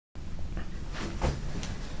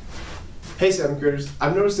Hey 7th graders,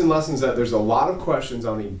 I've noticed in lessons that there's a lot of questions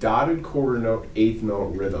on the dotted quarter note, eighth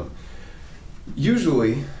note rhythm.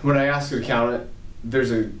 Usually, when I ask you to count it,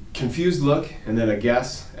 there's a confused look and then a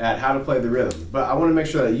guess at how to play the rhythm. But I want to make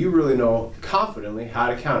sure that you really know confidently how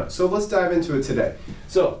to count it. So let's dive into it today.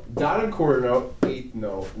 So, dotted quarter note, eighth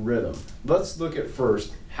note rhythm. Let's look at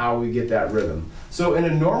first how we get that rhythm. So in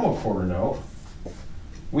a normal quarter note,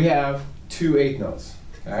 we have 2 eighth notes,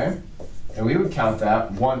 okay? And we would count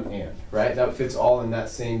that 1 and, right? That fits all in that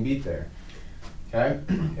same beat there, okay?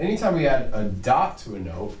 Anytime we add a dot to a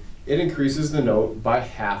note, it increases the note by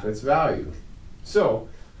half its value. So,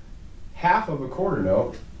 half of a quarter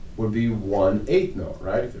note would be 1 eighth note,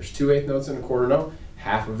 right? If there's 2 eighth notes in a quarter note,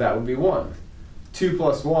 half of that would be 1. 2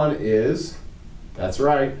 plus 1 is, that's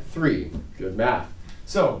right, 3. Good math.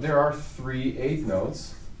 So, there are 3 eighth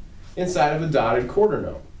notes inside of a dotted quarter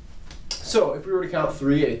note. So, if we were to count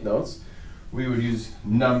 3 eighth notes, we would use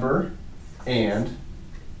number and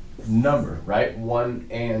number, right? 1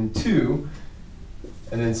 and 2.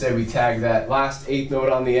 And then say we tag that last eighth note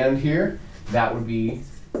on the end here, that would be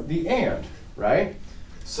the and, right?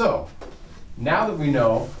 So, now that we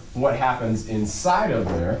know what happens inside of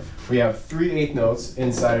there, we have 3 eighth notes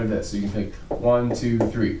inside of this. So you can pick 1, 2,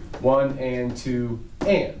 3. 1 and 2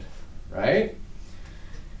 and, right?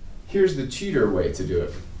 Here's the cheater way to do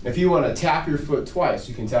it. If you want to tap your foot twice,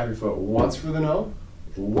 you can tap your foot once for the note,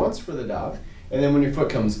 once for the dot, and then when your foot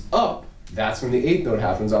comes up, that's when the eighth note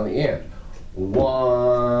happens on the and.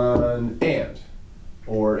 1 and.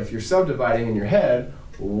 Or if you're subdividing in your head,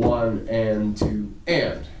 1 and 2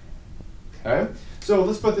 and. Okay? So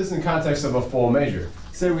let's put this in context of a full measure.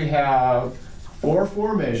 Say we have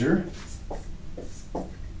 4/4 measure.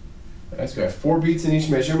 Okay, so we have 4 beats in each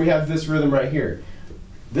measure. We have this rhythm right here.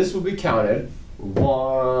 This will be counted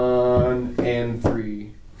 1 and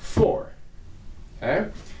 3, 4. Okay?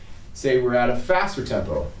 Say we're at a faster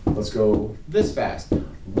tempo. Let's go this fast.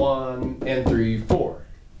 1 and 3, 4.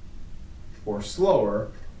 Or slower,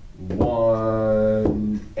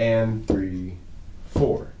 1 and 3,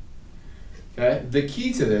 4. Okay? The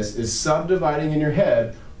key to this is subdividing in your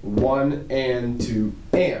head 1 and 2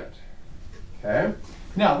 and. Okay?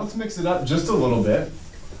 Now let's mix it up just a little bit.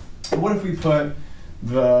 What if we put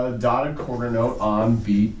the dotted quarter note on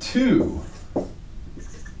beat 2?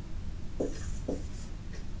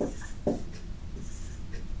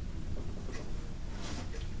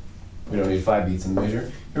 We don't need 5 beats in the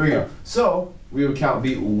measure. Here we go. So we would count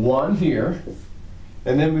beat 1 here,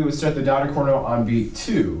 and then we would start the dotted quarter note on beat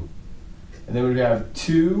 2. And then we'd have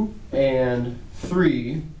 2 and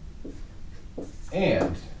 3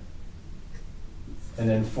 and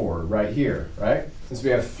then 4 right here, right? Since we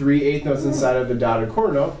have 3 eighth notes inside of the dotted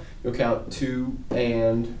quarter note, you'll count 2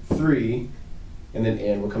 and 3, and then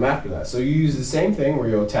and will come after that. So you use the same thing where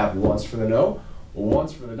you'll tap once for the note,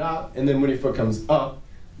 once for the dot, and then when your foot comes up,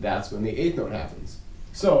 that's when the eighth note happens.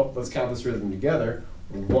 So let's count this rhythm together.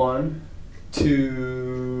 1,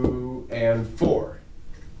 2, and 4.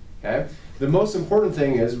 Okay? The most important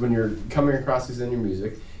thing is when you're coming across these in your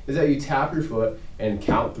music is that you tap your foot and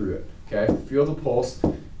count through it. Okay? Feel the pulse.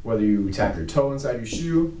 Whether you tap your toe inside your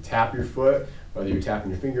shoe, tap your foot, whether you're tapping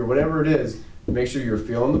your finger, whatever it is, make sure you're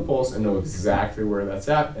feeling the pulse and know exactly where that's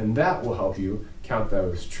at, and that will help you count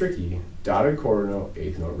those tricky dotted quarter note,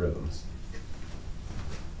 eighth note rhythms.